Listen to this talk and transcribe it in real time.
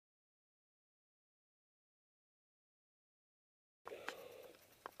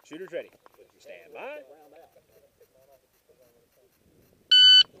Shooters ready. Stand by.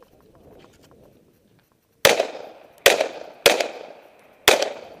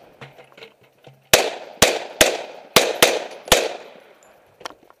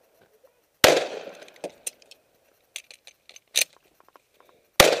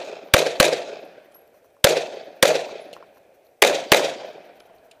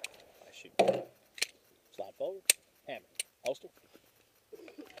 Shoot. Slide forward, hammer, holster,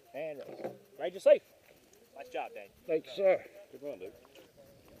 and raise. Range is safe. Nice job, Daniel. Thank you, sir. Good run, dude.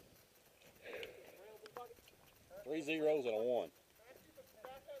 3 zeros and a 1.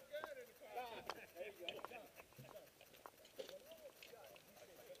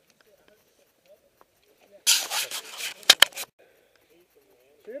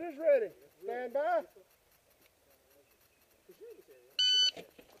 Shooters ready. Stand by.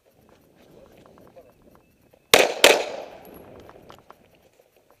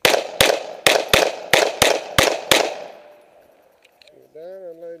 Down,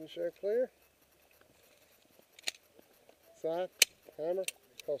 unload and show clear. Slide, hammer,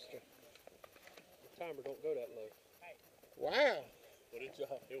 holster. The timer don't go that low. Wow. What did you?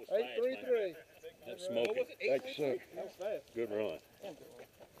 It was 833. That's smoking. Thank you, sir. That was fast. Good run.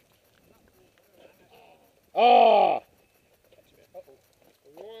 Ah! A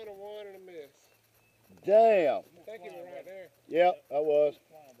 1, a 1, and a miss. Damn. I think he was right there. Yep, I was.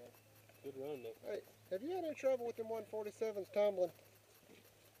 Good run, though. Hey, have you had any trouble with them 147s tumbling?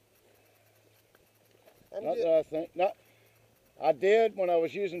 Not that I think. Not. I did when I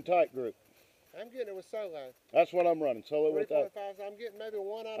was using tight group. I'm getting it with solo. That's what I'm running. Solo with that. 3.5, so I'm getting maybe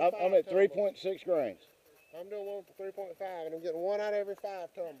 1 out of 5 I'm at tumbles. 3.6 grains. I'm doing one for 3.5, and I'm getting 1 out of every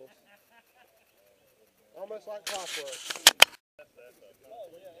 5 tumbles. Almost like clockwork.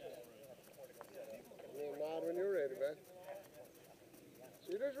 Nod when you're ready, man.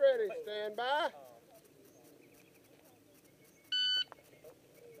 Shooters ready. Stand by.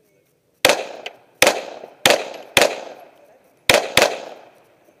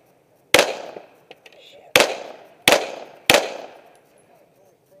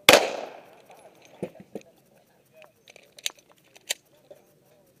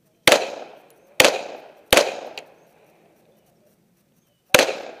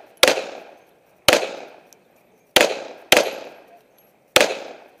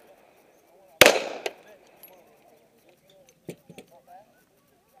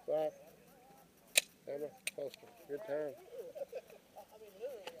 Slide. Hammer, holster. Good time.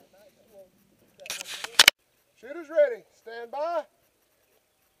 Shooters ready. Stand by.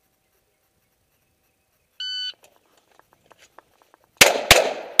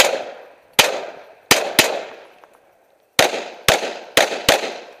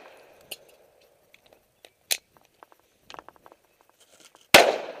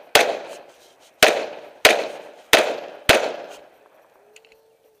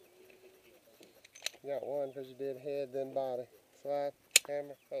 You got 1 because you did head, then body. Slide,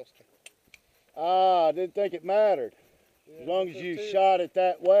 hammer, holster. Ah, I didn't think it mattered. Yeah, As long as this you is 2. shot it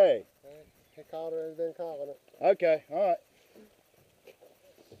that way. He called it, he's been calling it. Okay, all right.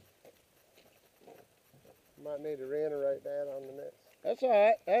 Might need to reiterate that on the next. That's all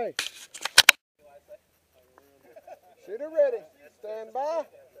right. Hey. Shooter ready. Stand by.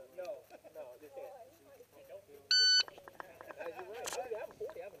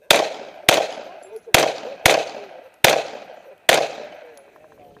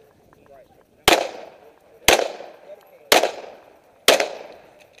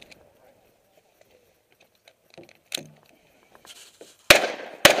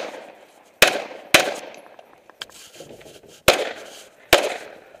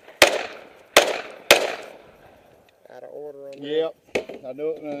 Out of order on that. Yep. I knew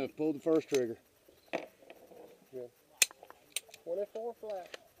it when I pulled the first trigger. Good. 24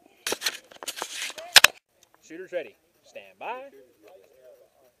 flat. Shooters ready. Stand by.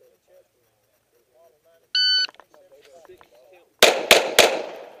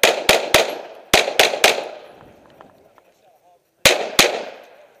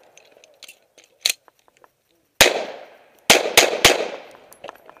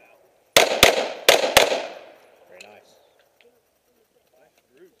 Very nice.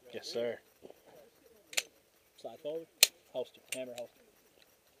 Yes, sir. Slide forward. Holster. Hammer holster.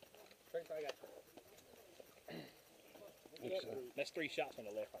 That's 3 shots on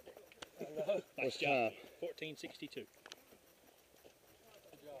the left right there. Nice What's job. time? 14:62.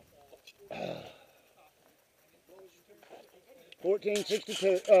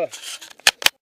 1462.